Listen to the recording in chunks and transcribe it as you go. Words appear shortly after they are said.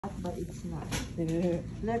but it's not.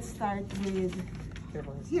 Let's start with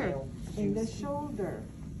here in the shoulder.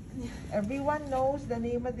 Everyone knows the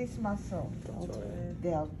name of this muscle.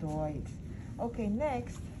 Deltoids. Okay,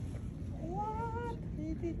 next. What?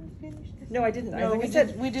 You didn't finish this. No, I didn't. No, we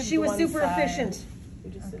said she was one super side. efficient,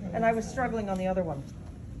 Okay. and I was struggling on the other one.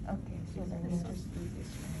 Okay, so let me just do this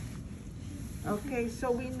one. Okay,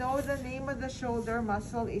 so we know the name of the shoulder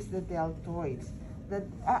muscle is the deltoids.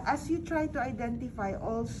 As you try to identify,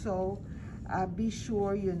 also be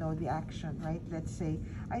sure you know the action, right? Let's say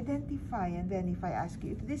identify, and then if I ask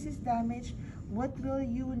you if this is damaged, what will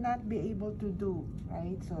you not be able to do,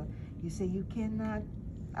 right? So you say you cannot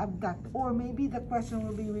abduct, or maybe the question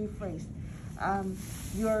will be rephrased.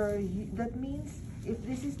 That means if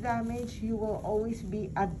this is damaged, you will always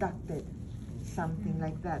be abducted, something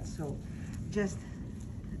like that. So just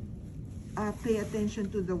pay attention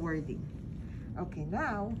to the wording. Okay,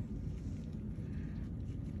 now,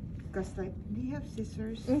 because like, do you have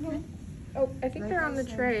scissors? Mm-hmm. Oh, I think Like they're I on the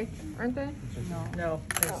said- tray, aren't they? No, No,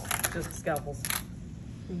 it's just scalpels.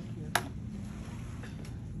 thank you.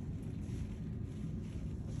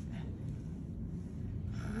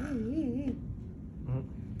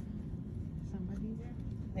 Somebody there?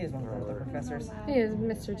 Here's one of the professors. He is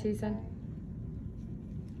Mr. Teason.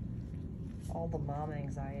 All the mom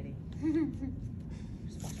anxiety.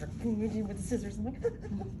 Just watch her with the scissors. I'm like,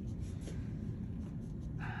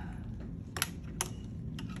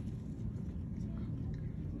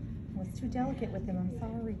 I was too delicate with him. I'm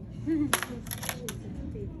sorry.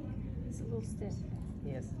 It's a little stiff.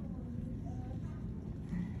 Yes.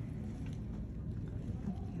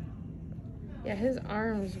 Yeah, his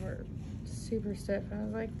arms were super stiff. I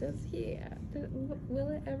was like, will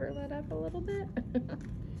it ever let up a little bit?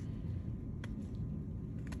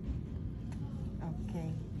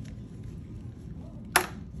 Okay.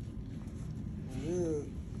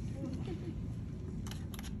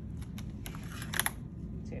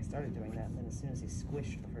 See, I started doing that, and then as soon as he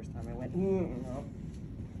squished the first time, I went, no.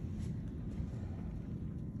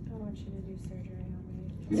 I want you to do surgery on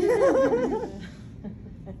me.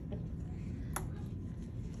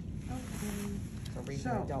 For a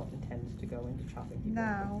reason I don't intend to go into chopping people.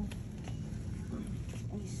 Now,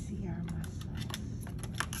 we see our muscles.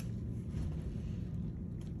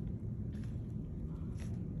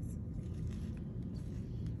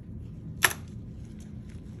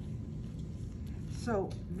 So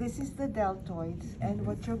this is the deltoids, and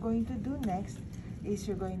what you're going to do next is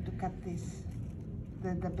you're going to cut this,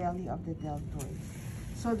 the belly of the deltoids,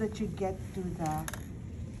 so that you get to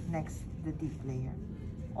the deep layer.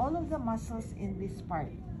 All of the muscles in this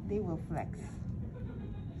part, they will flex.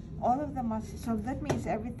 All of the muscles, so that means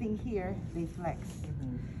everything here, they flex.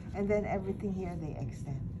 And then everything here, they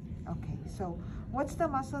extend. Okay, so what's the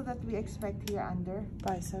muscle that we expect here under?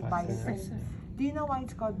 Biceps. Biceps. Do you know why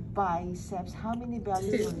it's called biceps? How many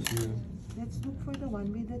bellies? Two. Let's look for the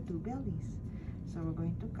one with the two bellies. So we're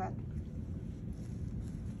going to cut.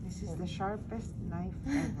 This is the sharpest knife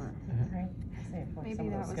ever. Right? Say, like, Maybe some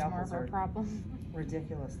of that those was more scalpels of a are problem.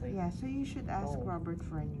 ridiculously. Yeah, so you should ask Oh. Robert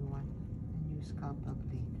for a new one, a new scalpel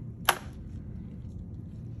blade.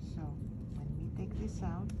 So when we take this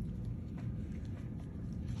out,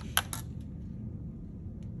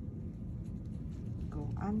 go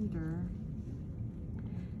under,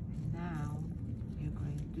 and now you're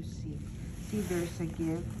going to see there's a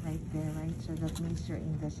give right there, right? So that means you're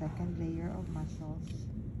in the second layer of muscles.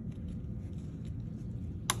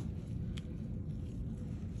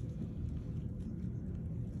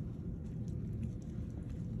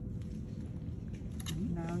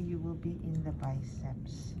 Now you will be in the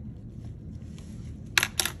biceps.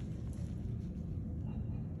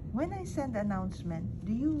 When I send announcement,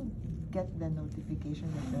 do you get the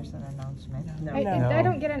notification that there's an announcement? No. I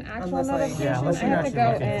don't get an actual Unless I- notification. Yeah, unless I you're have to actually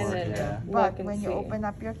go looking in for it, and yeah. look But and when you see. open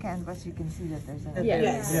up your canvas, you can see that there's an Yes.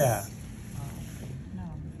 announcement. Yeah. Oh, okay.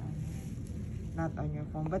 No, not on your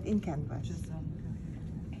phone, but in Canvas.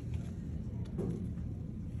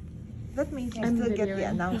 That means you I'm still get the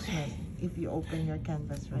videoing. announcement if you open your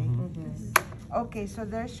Canvas, right? Okay, so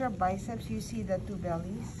there's your biceps. You see the two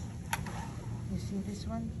bellies? You see this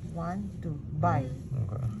one? 1, 2, bi.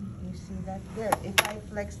 Okay. You see that there? If I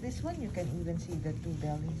flex this one, you can even see the two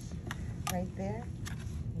bellies right there.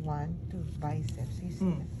 1, 2, biceps. You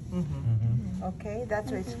see that? Okay,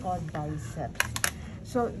 that's why it's called biceps.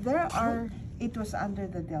 So there are, it was under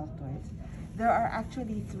the deltoids. There are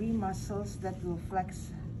actually 3 muscles that will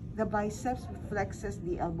flex. The biceps flexes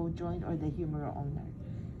the elbow joint or the humeral ulnar.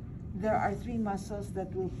 There are 3 muscles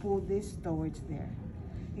that will pull this towards there.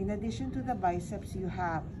 In addition to the biceps, you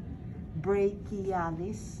have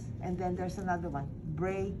brachialis, and then there's another one,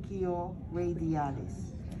 brachioradialis.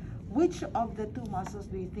 Which of the two muscles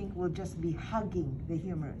do you think will just be hugging the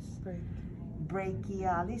humerus?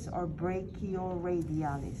 Brachialis or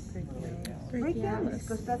brachioradialis? Brachialis,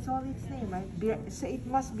 because that's all its name, right? So it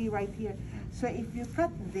must be right here. So if you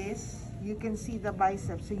cut this, you can see the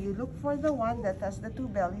biceps. So you look for the one that has the two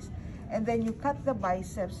bellies, and then you cut the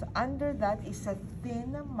biceps. Under that is a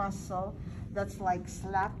thin muscle that's like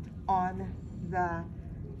slapped on the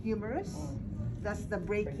humerus. That's the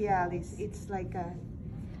brachialis. It's like a,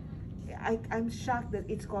 I'm shocked that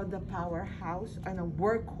it's called the powerhouse and a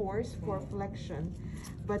workhorse for flexion,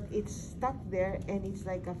 but it's stuck there and it's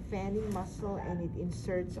like a fanning muscle, and it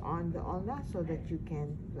inserts on the ulna so that you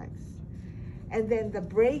can flex. And then the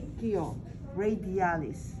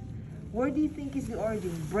brachioradialis. Where do you think is the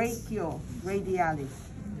origin? Brachioradialis.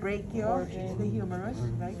 Brachio is the humerus,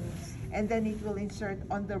 right? And then it will insert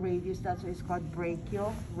on the radius. That's why it's called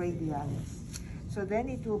brachioradialis. So then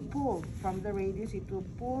it will pull from the radius, it will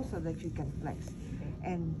pull so that you can flex.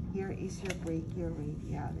 And here is your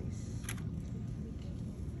brachioradialis.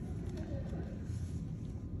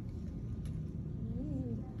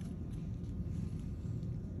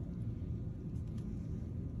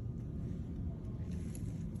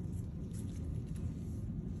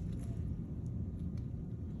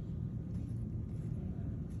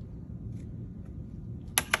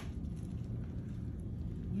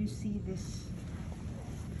 You see this?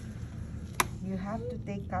 You have to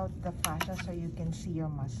take out the fascia so you can see your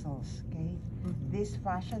muscles, okay? This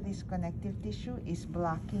fascia, this connective tissue is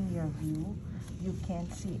blocking your view. You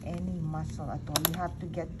can't see any muscle at all. You have to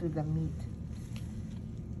get to the meat.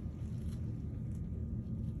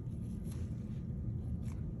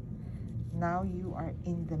 Now you are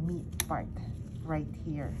in the meat part right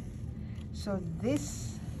here. So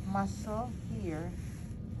this muscle here,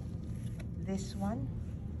 this one,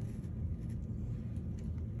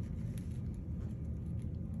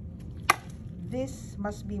 this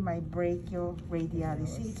must be my brachioradialis.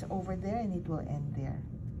 See, it's over there and it will end there.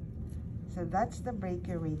 So that's the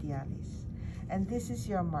brachioradialis. And this is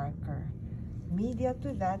your marker. Medial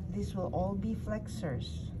to that, this will all be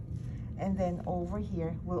flexors. And then over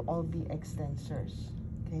here will all be extensors,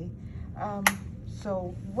 okay?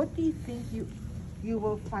 So what do you think you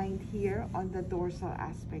will find here on the dorsal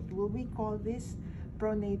aspect? Will we call this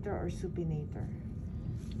pronator or supinator?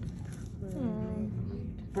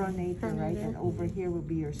 Pronator, right? And over here will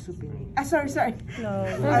be your supinator. Sorry. No,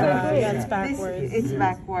 that's backwards. It's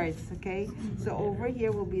backwards, okay? So over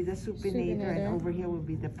here will be the supinator, and over here will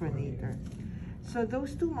be the pronator. So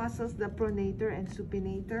those two muscles, the pronator and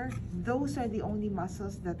supinator, those are the only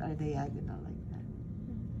muscles that are diagonal like that.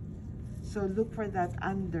 So look for that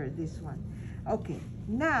under this one. Okay,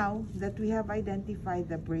 now that we have identified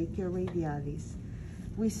the brachioradialis,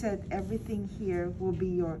 we said everything here will be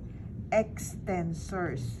your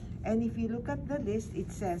extensors. And if you look at the list,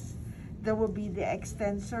 it says there will be the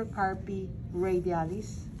extensor carpi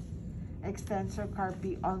radialis, extensor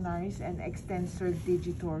carpi ulnaris, and extensor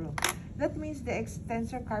digitorum. That means the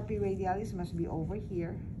extensor carpi radialis must be over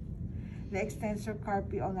here, the extensor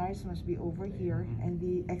carpi ulnaris must be over here, and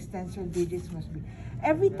the extensor digits must be.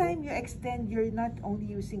 Every time you extend, you're not only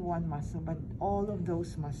using one muscle, but all of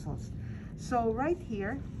those muscles. So right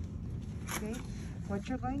here, okay, what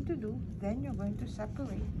you're going to do, then you're going to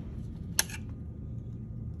separate.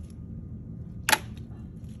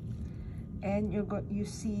 And you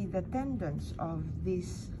see the tendons of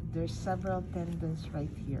this. There's several tendons right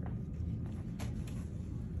here.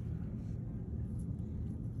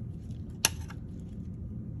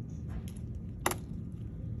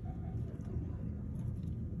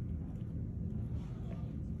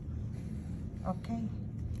 Okay.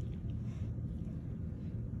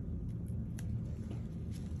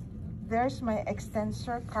 There's my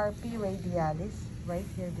extensor carpi radialis right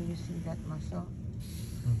here. Do you see that muscle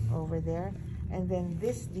over there? And then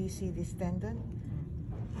this, do you see this tendon?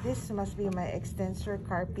 This must be my extensor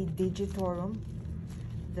carpi digitorum.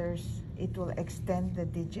 It will extend the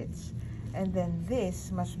digits. And then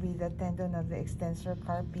this must be the tendon of the extensor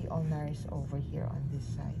carpi ulnaris over here on this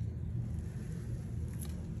side.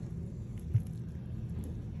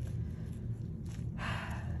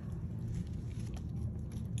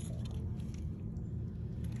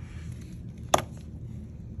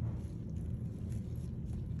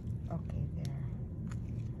 Okay, there.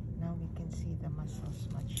 Now we can see the muscles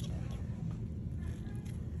much better.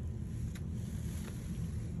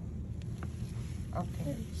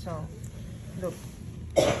 Okay, so look,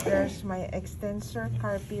 there's my extensor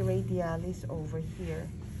carpi radialis over here.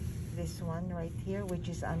 This one right here, which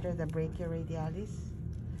is under the brachioradialis.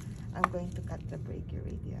 I'm going to cut the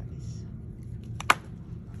brachioradialis.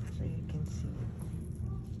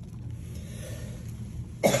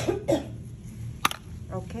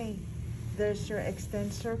 Okay, there's your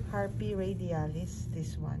extensor carpi radialis,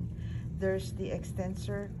 this one. There's the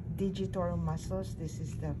extensor digitorum muscles. This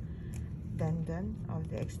is the tendon of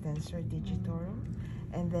the extensor digitorum.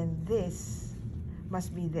 And then this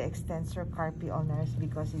must be the extensor carpi ulnaris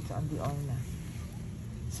because it's on the ulna.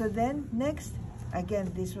 So then next,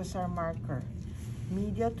 again, this was our marker.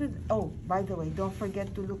 Medial to, oh, by the way, don't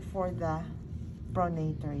forget to look for the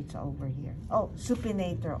pronator. It's over here. Oh,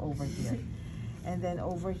 supinator over here. And then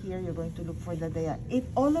over here, you're going to look for the if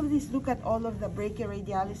all of these, look at all of the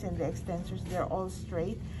brachioradialis and the extensors, they're all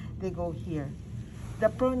straight, they go here. The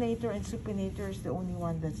pronator and supinator is the only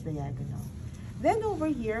one that's diagonal. Then over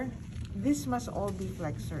here, this must all be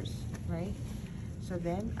flexors, right? So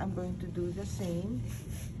then I'm going to do the same.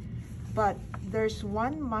 But there's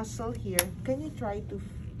one muscle here. Can you try to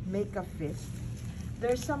make a fist?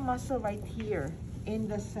 There's some muscle right here in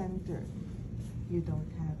the center. You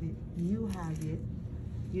don't have it. You have it.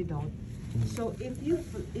 You don't. So if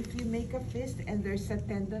you make a fist and there's a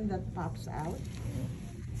tendon that pops out,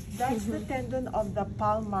 that's the tendon of the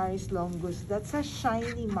palmaris longus. That's a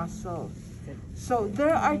shiny muscle. So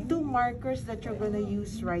there are two markers that you're going to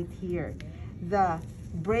use right here. The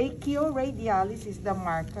brachioradialis is the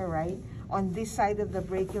marker, right? On this side of the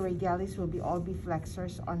brachioradialis will all be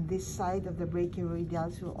flexors. On this side of the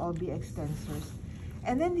brachioradialis will all be extensors.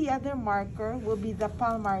 And then the other marker will be the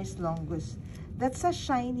palmaris longus. That's a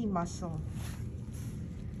shiny muscle.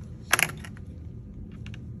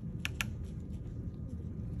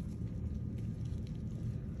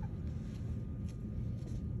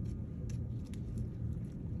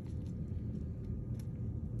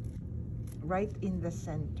 Right in the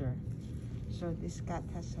center. So this cat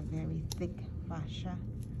has a very thick fascia.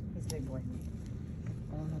 He's a big boy.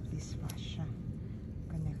 All of this fascia,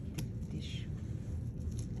 connective tissue.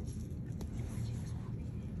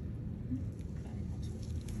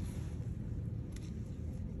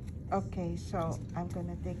 Okay, so I'm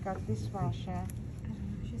gonna take out this fascia.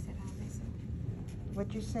 She said how they said.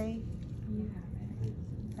 What you say? You have it.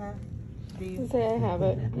 Huh? Do You you? say I have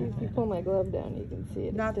it. If you pull my glove down, you can see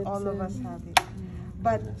it. Not It dips all of in. us have it.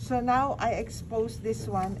 But so now I expose this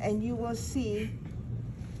one, and you will see.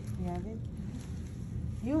 You have it.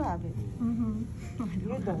 You have it.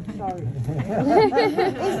 You don't. Sorry.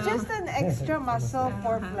 It's just an extra muscle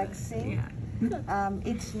for flexing.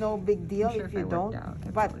 It's no big deal if you don't.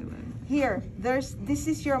 But here, this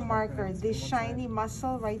is your marker. This shiny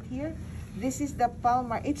muscle right here. This is the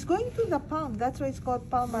palmar. It's going to the palm. That's why it's called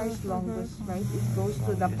palmaris longus, right? It goes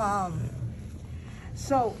to the palm.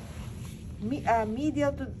 So,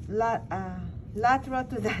 medial to lateral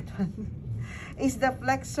to that one is the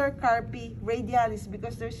flexor carpi radialis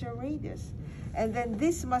because there's your radius. And then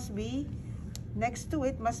this must be, next to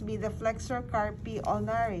it must be the flexor carpi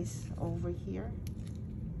ulnaris over here.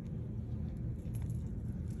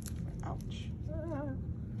 Ouch.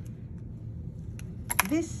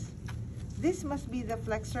 This must be the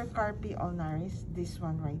flexor carpi ulnaris, this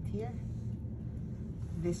one right here.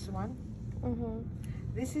 This one.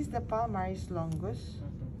 This is the palmaris longus.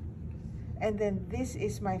 And then this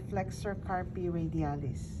is my flexor carpi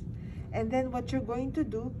radialis. And then what you're going to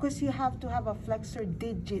do, because you have to have a flexor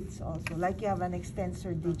digits also, like you have an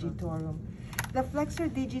extensor digitorum. The flexor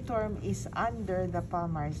digitorum is under the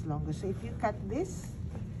palmaris longus. So if you cut this,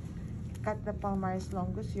 cut the palmaris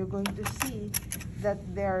longus, you're going to see that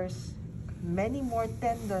there's many more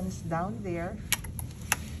tendons down there.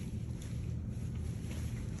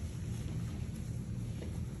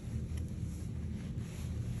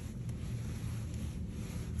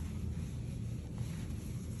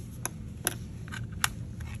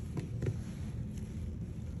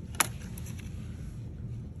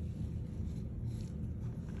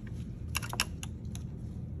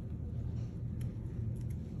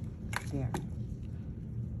 There.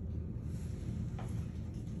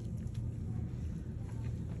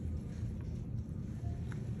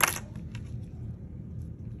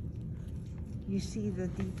 You see the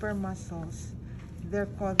deeper muscles, they're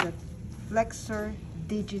called the flexor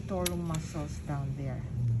digitorum muscles down there.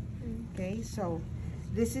 Okay, so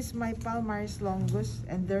this is my palmaris longus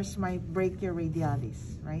and there's my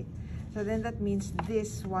brachioradialis, right? So then that means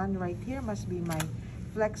this one right here must be my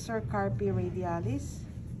flexor carpi radialis.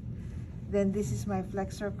 Then this is my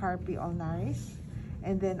flexor carpi ulnaris.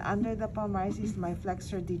 And then under the palmaris is my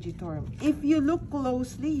flexor digitorum. If you look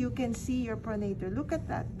closely, you can see your pronator. Look at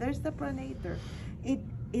that. There's the pronator.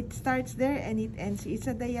 It starts there and it ends. It's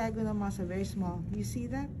a diagonal muscle, very small. You see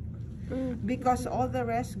that? Because all the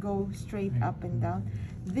rest go straight up and down.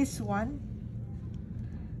 This one,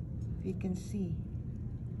 you can see,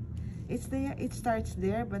 It's there, it starts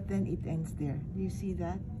there, but then it ends there. Do you see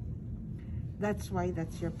that? That's why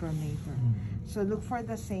that's your pronator. So look for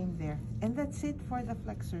the same there. And that's it for the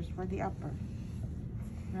flexors, for the upper.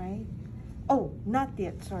 Right? Oh, not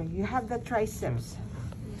yet, sorry. You have the triceps.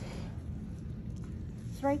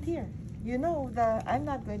 It's right here. You know, I'm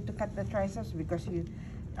not going to cut the triceps because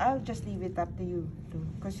I'll just leave it up to you too.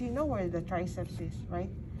 Because you know where the triceps is, right?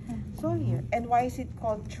 So here. And why is it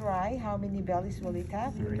called tri? How many bellies will it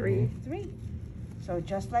have? 3. 3. So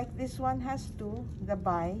just like this one has 2, the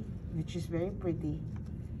bi, which is very pretty,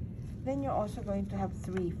 then you're also going to have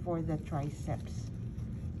 3 for the triceps.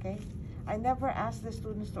 Okay? I never ask the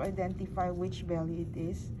students to identify which belly it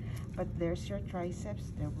is, but there's your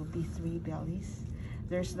triceps. There will be 3 bellies.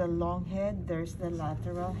 There's the long head, there's the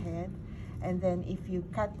lateral head, and then if you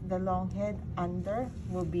cut the long head, under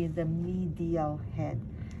will be the medial head.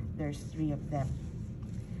 There's 3 of them.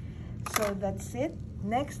 So that's it.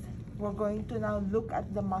 Next, we're going to now look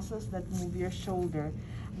at the muscles that move your shoulder,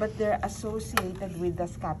 but they're associated with the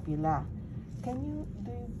scapula. Do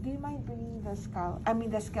you mind bringing the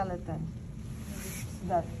skeleton?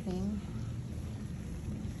 That thing.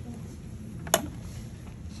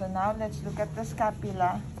 So now let's look at the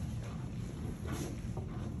scapula.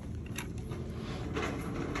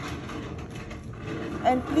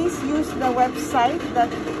 And please use the website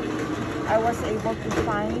that I was able to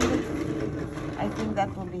find. I think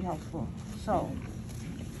that will be helpful. So,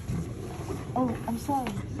 oh, I'm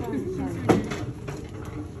sorry.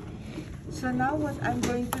 So now what I'm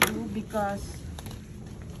going to do, because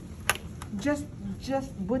just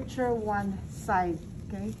butcher one side,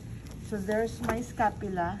 okay? So there's my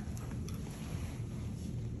scapula.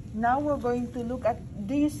 Now we're going to look at,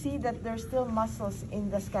 do you see that there's still muscles in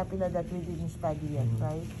the scapula that we didn't study yet,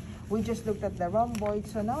 right? We just looked at the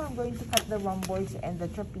rhomboids. So now I'm going to cut the rhomboids and the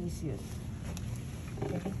trapezius.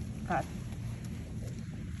 Okay, cut.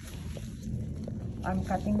 I'm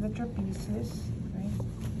cutting the trapezius, right?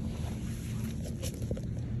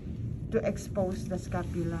 To expose the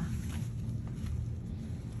scapula.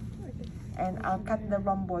 And I'll cut the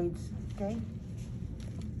rhomboids, okay?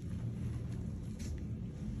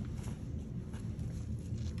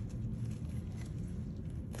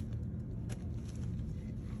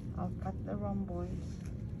 I'll cut the rhomboids.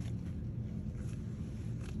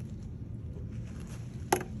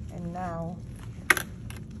 And now,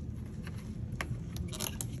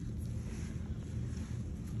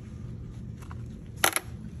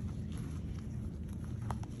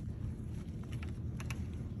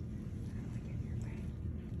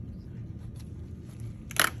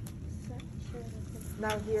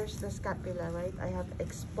 now here's the scapula, right? I have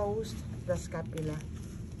exposed the scapula.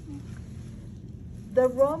 The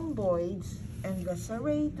rhomboids and the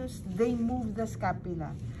serratus, they move the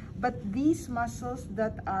scapula. But these muscles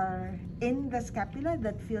that are in the scapula,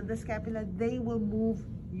 that feel the scapula, they will move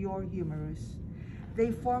your humerus.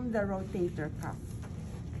 They form the rotator cuff.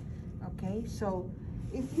 Okay, so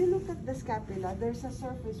if you look at the scapula, there's a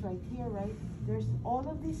surface right here, right? There's all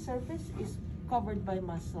of this surface is covered by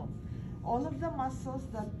muscle. All of the muscles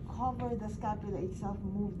that cover the scapula itself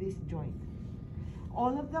move this joint.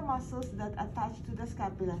 All of the muscles that attach to the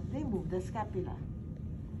scapula, they move the scapula.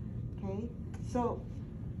 Okay, so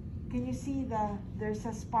can you see there's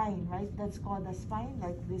a spine, right? That's called a spine,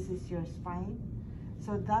 like this is your spine.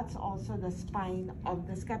 So that's also the spine of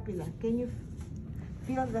the scapula. Can you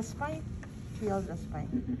feel the spine? Feel the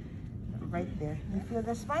spine. Right there. You feel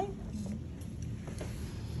the spine?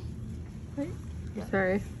 Yeah.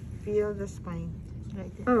 Sorry. Feel the spine.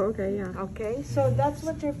 Right there. Oh, okay, yeah. Okay, so that's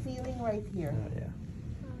what you're feeling right here. Yeah.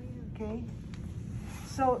 Okay,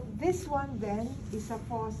 so this one then is a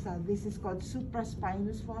fossa. This is called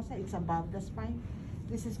supraspinous fossa. It's above the spine.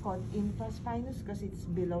 This is called infraspinous because it's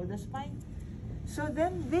below the spine. So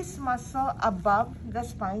then this muscle above the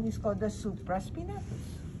spine is called the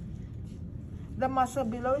supraspinatus. The muscle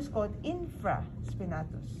below is called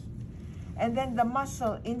infraspinatus. And then the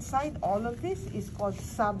muscle inside all of this is called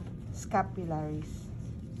subscapularis.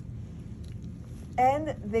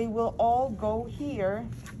 And they will all go here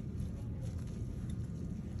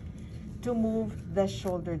to move the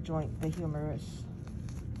shoulder joint, the humerus.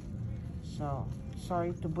 So,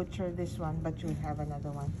 sorry to butcher this one, but you'll have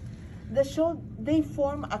another one. The shoulder, they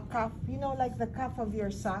form a cuff, you know, like the cuff of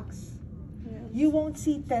your socks. Yeah. You won't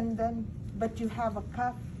see tendon, but you have a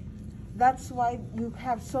cuff. That's why you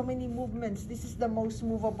have so many movements. This is the most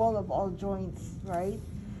movable of all joints, right?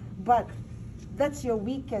 But that's your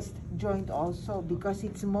weakest joint also because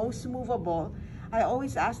it's most movable. I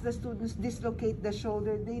always ask the students, dislocate the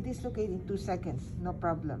shoulder. They dislocate in 2 seconds, no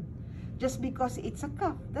problem. Just because it's a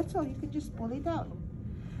cuff, that's all. You can just pull it out.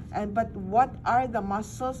 But what are the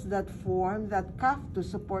muscles that form that cuff to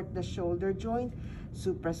support the shoulder joint?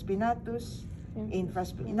 Supraspinatus,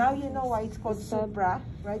 infraspinatus. Now you know why it's called supra,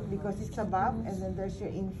 right? Because it's above, and then there's your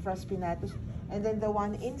infraspinatus. And then the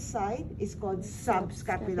one inside is called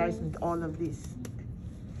subscapularis, and all of this.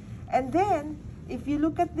 And then, if you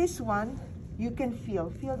look at this one, you can feel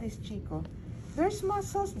this, Chico. There's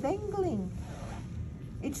muscles dangling.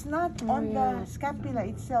 It's not on the scapula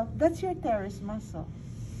itself. That's your teres muscle.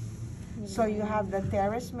 So you have the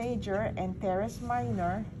teres major and teres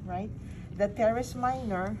minor, right? The teres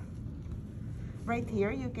minor, right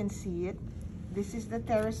here, you can see it. This is the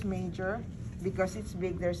teres major. Because it's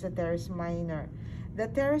big, there's the teres minor. The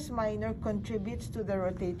teres minor contributes to the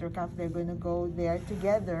rotator cuff. They're going to go there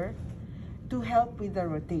together to help with the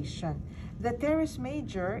rotation. The teres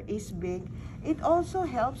major is big. It also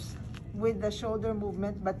helps with the shoulder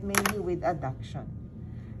movement, but mainly with adduction.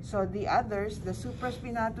 So the others, the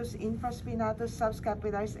supraspinatus, infraspinatus,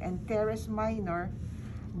 subscapularis, and teres minor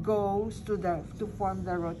goes to form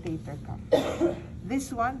the rotator cuff.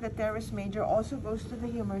 This one, the teres major, also goes to the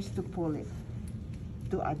humerus to pull it,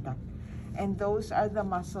 to adduct. And those are the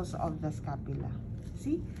muscles of the scapula.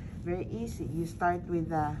 See? Very easy. You start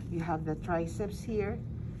with you have the triceps here,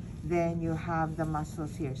 then you have the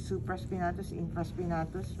muscles here, supraspinatus,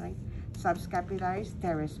 infraspinatus, right? Subscapularis,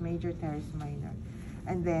 teres major, teres minor.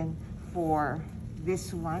 And then for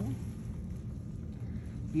this one,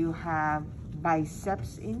 you have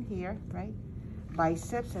biceps in here, right?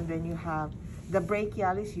 Biceps, and then you have the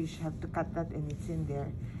brachialis. You should have to cut that, and it's in there.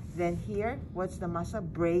 Then here, what's the muscle?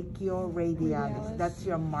 Brachioradialis. That's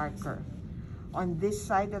your marker. On this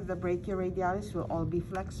side of the brachioradialis will all be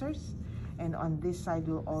flexors, and on this side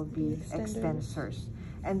will all be extensors.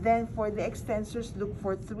 And then for the extensors, look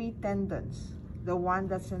for 3 tendons. The one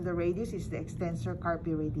that's in the radius is the extensor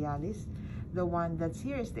carpi radialis. The one that's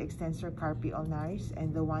here is the extensor carpi ulnaris,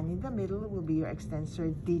 and the one in the middle will be your extensor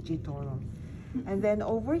digitorum. And then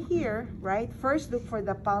over here, right, first look for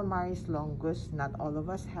the palmaris longus. Not all of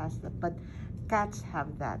us has that, but cats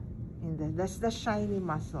have that. That's the shiny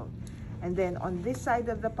muscle. And then on this side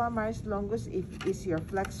of the palmaris longus is your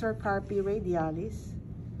flexor carpi radialis.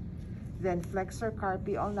 Then flexor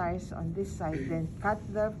carpi ulnaris on this side. Then cut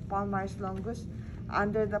the palmaris longus.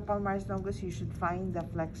 Under the palmaris longus, you should find the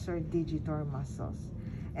flexor digitor muscles.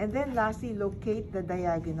 And then lastly, locate the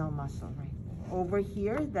diagonal muscle, right? Over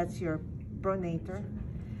here, that's your pronator.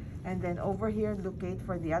 And then over here, locate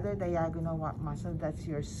for the other diagonal muscle, that's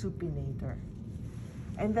your supinator.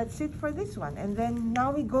 And that's it for this one. And then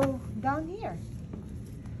now we go down here.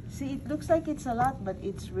 See, it looks like it's a lot, but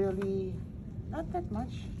it's really not that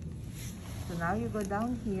much. So now you go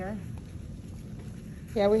down here.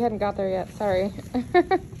 Yeah, we hadn't got there yet. Sorry.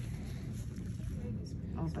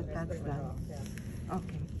 Oh, but that's done.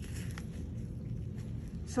 Okay.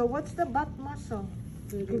 So what's the butt muscle?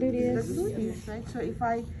 Gluteus. The gluteus, right? So if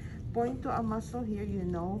I point to a muscle here, you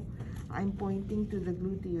know, I'm pointing to the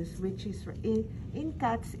gluteus, which is, in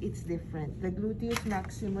cats, it's different. The gluteus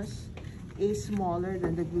maximus is smaller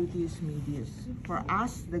than the gluteus medius. For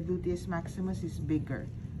us, the gluteus maximus is bigger,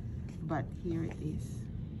 but here it is.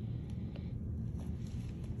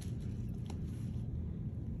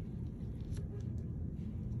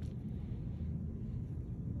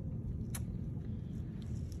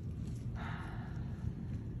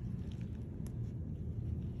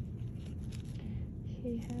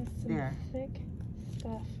 He has some There. thick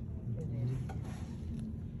stuff.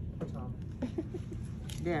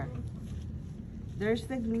 There. There's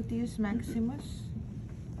the gluteus maximus.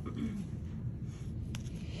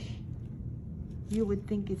 You would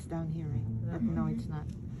think it's down here, right? But no, it's not.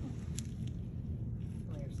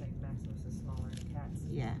 Well, you're saying maximus is smaller in cats.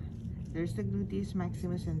 Yeah. There's the gluteus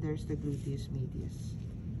maximus and there's the gluteus medius.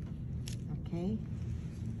 Okay?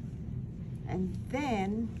 And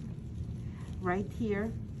then, right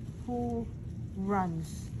here, who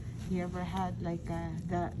runs? You ever had like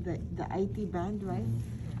the IT band, right?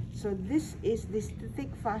 So this is this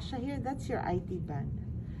thick fascia here, that's your IT band,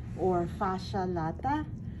 or fascia lata,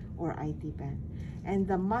 or IT band. And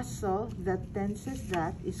the muscle that tenses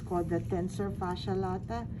that is called the tensor fascia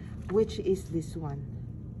lata, which is this one.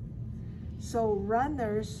 So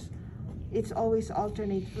runners, it's always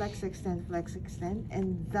alternate flex, extend,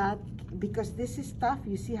 and that, because this is tough,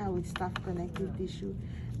 you see how it's tough connective tissue,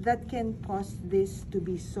 that can cause this to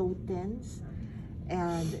be so tense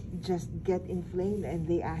and just get inflamed, and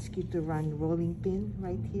they ask you to run rolling pin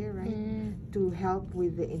right here, right, to help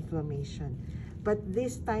with the inflammation. But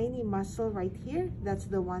this tiny muscle right here, that's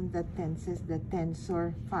the one that tenses the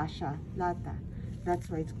tensor fascia lata. That's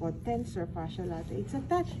why it's called tensor fascia lata. It's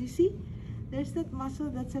attached, you see? There's that muscle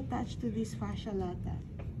that's attached to this fascia lata.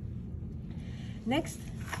 Next,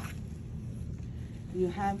 you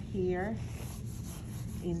have here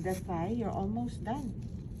in the thigh, you're almost done.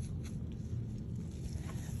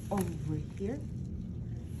 Over here.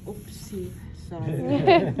 Oopsie, sorry.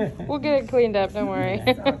 We'll get it cleaned up, don't worry.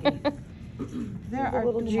 There It's a are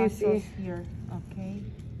little two juicy. muscles here, okay?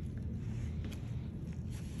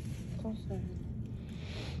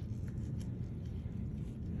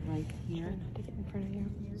 Right here. Try not to get in front of you.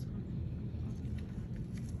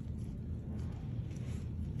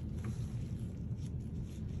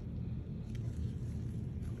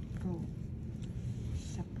 Go.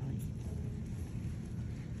 Separate.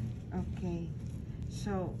 Okay.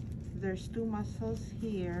 So there's two muscles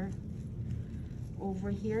here.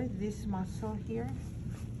 Over here, this muscle here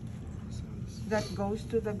that goes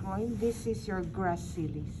to the groin. This is your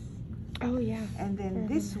gracilis. Oh yeah. And then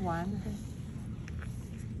this one,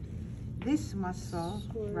 this muscle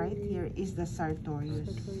right here is the sartorius.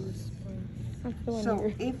 That's the one So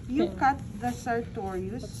you're- if you cut the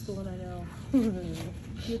sartorius, That's the one I know.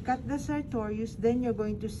 if you cut the sartorius, then you're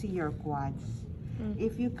going to see your quads.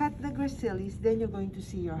 If you cut the gracilis, then you're going to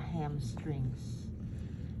see your hamstrings.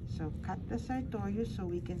 So cut the sartorius so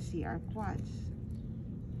we can see our quads.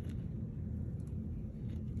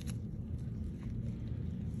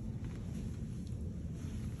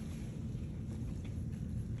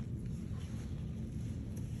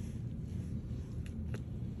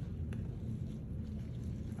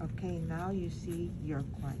 Okay, now you see your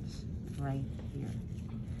quads right here.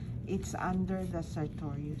 It's under the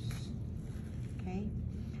sartorius. Okay,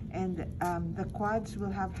 and the quads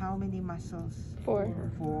will have how many muscles? 4.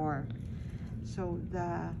 4. So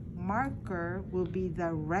the marker will be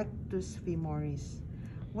the rectus femoris.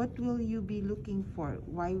 What will you be looking for?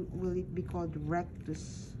 Why will it be called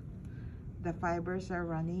rectus? The fibers are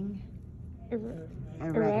running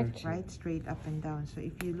erect, right? Straight up and down. So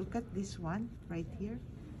if you look at this one right here,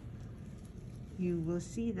 you will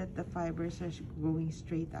see that the fibers are going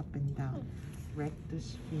straight up and down.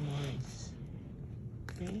 Rectus femoris.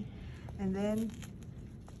 Okay, and then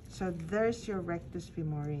so there's your rectus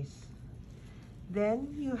femoris.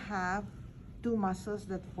 Then you have two muscles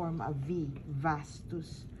that form a V,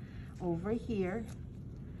 vastus. Over here,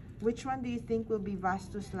 which one do you think will be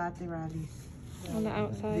vastus lateralis? On the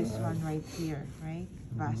outside. This one right here, right?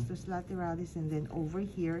 Vastus lateralis, and then over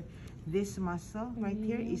here, this muscle right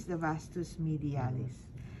here is the vastus medialis.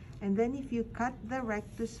 And then if you cut the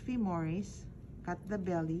rectus femoris, cut the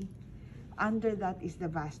belly, under that is the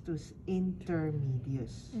vastus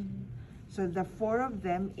intermedius. So the 4 of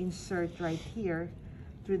them insert right here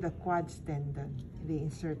through the quads tendon. They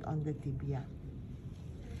insert on the tibia.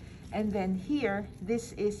 And then here,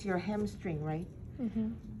 this is your hamstring, right?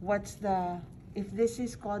 What's the, if this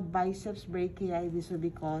is called biceps brachii, this will be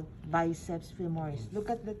called biceps femoris. Look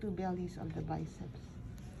at the two bellies of the biceps.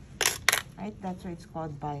 Right? That's why it's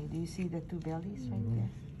called bi. Do you see the two bellies right there?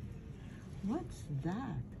 What's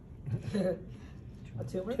that? A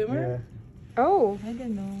tumor? Yeah. Oh. I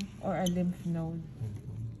don't know. Or a lymph node.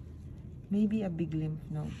 Maybe a big lymph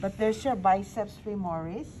node. But there's your biceps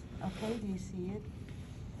femoris. Okay, do you see it?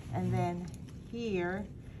 And then here,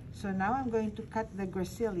 so now I'm going to cut the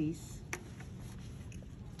gracilis.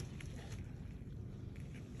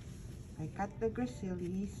 I cut the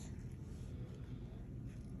gracilis.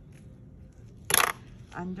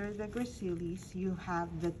 Under the gracilis, you have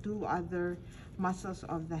the two other muscles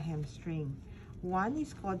of the hamstring. One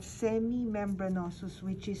is called semimembranosus,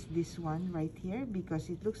 which is this one right here, because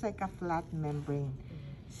it looks like a flat membrane.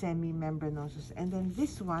 Semimembranosus. And then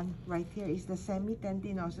this one right here is the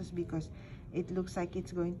semitendinosus, because it looks like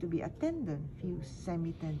it's going to be a tendon, fused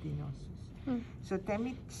semitendinosus. So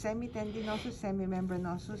semitendinosus,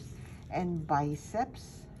 semimembranosus, and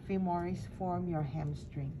biceps femoris form your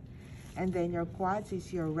hamstring. And then your quads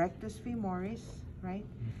is your rectus femoris, right?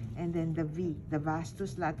 And then the V, the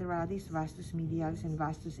vastus lateralis, vastus medialis, and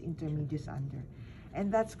vastus intermedius under.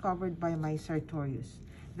 And that's covered by my sartorius.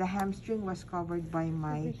 The hamstring was covered by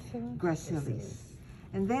my gracilis.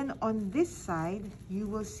 And then on this side, you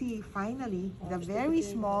will see finally the very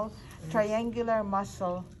small triangular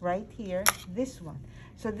muscle right here, this one.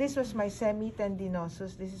 So this was my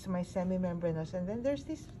semitendinosus, this is my semimembranosus, and then there's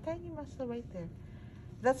this tiny muscle right there.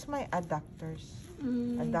 That's my adductors,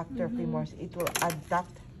 adductor femoris. It will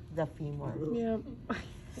adduct the femur. Yep.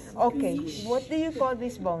 Okay, what do you call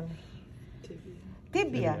this bone?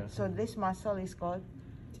 Tibia. So this muscle is called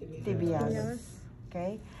tibialis.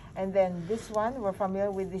 Okay, and then this one, we're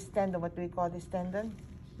familiar with this tendon. What do we call this tendon?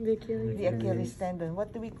 The Achilles. The Achilles tendon.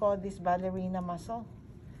 What do we call this ballerina muscle?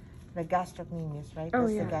 the gastrocnemius, right? Oh,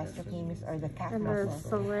 That's yeah. the gastrocnemius or the calf And the muscle.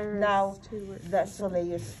 Solaris Now, too. the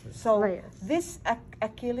soleus. So Soleus. this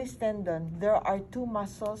Achilles tendon, there are two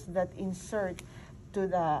muscles that insert to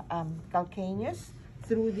the calcaneus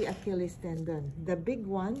through the Achilles tendon. The big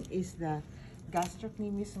one is the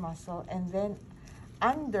gastrocnemius muscle, and then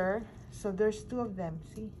under, so there's two of them,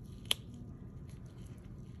 see?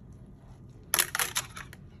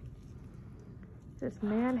 Just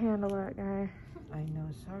manhandle that guy. I know,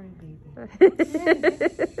 sorry, baby.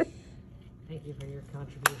 Thank you for your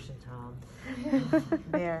contribution, Tom.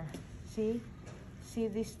 There, see? See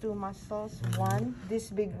these two muscles? One, this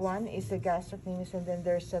big one is the gastrocnemius, and then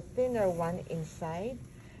there's a thinner one inside.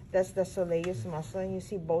 That's the soleus muscle, and you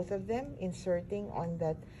see both of them inserting on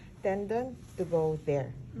that tendon to go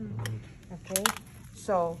there. Okay?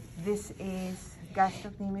 So this is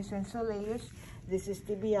gastrocnemius and soleus. This is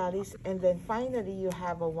tibialis, and then finally you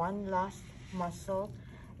have a one last muscle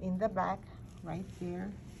in the back, right there.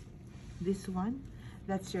 This one,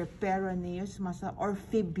 that's your peroneus muscle or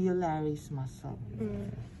fibularis muscle.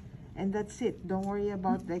 And that's it. Don't worry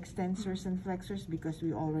about the extensors and flexors because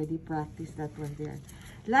we already practiced that one there.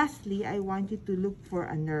 Lastly, I want you to look for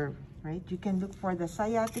a nerve, right? You can look for the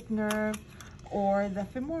sciatic nerve or the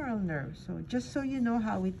femoral nerve. So just so you know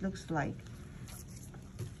how it looks like.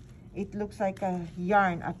 It looks like a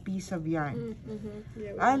yarn, a piece of yarn.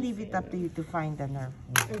 Yeah, I'll leave it up to you to find the nerve.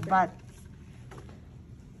 But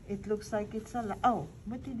it looks like it's a oh,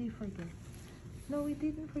 what did you forget? No, we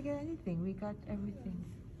didn't forget anything. We got everything.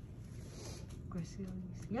 Gracilis.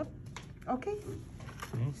 Yep. Okay.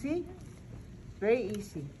 See? Very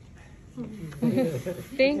easy.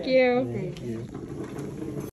 Thank you. Thank you.